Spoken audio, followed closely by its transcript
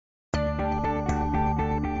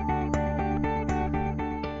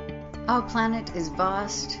Our planet is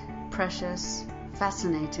vast, precious,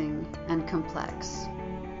 fascinating, and complex.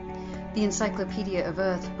 The Encyclopedia of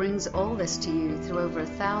Earth brings all this to you through over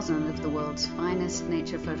 1,000 of the world's finest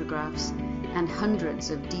nature photographs and hundreds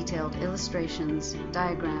of detailed illustrations,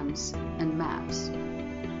 diagrams, and maps.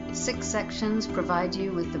 6 sections provide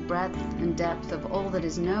you with the breadth and depth of all that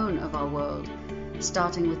is known of our world,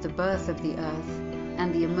 starting with the birth of the Earth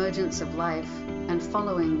and the emergence of life, and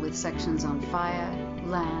following with sections on fire,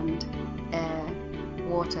 land, air,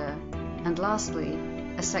 water, and lastly,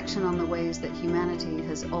 a section on the ways that humanity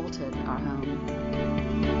has altered our home.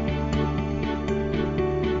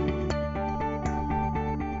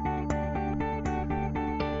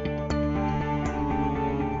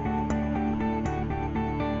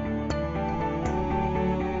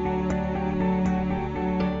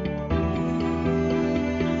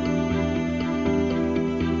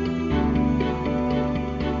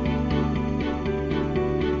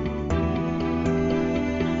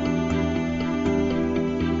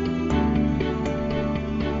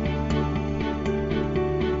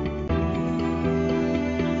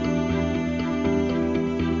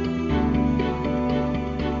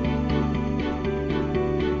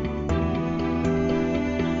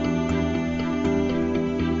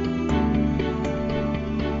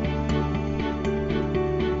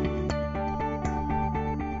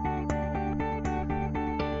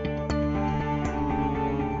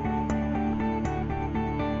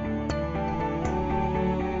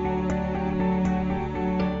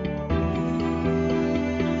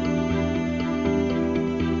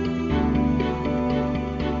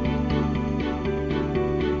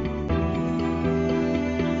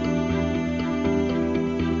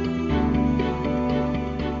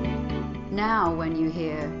 Now, when you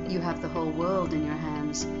hear you have the whole world in your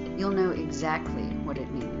hands, you'll know exactly what it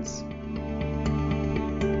means.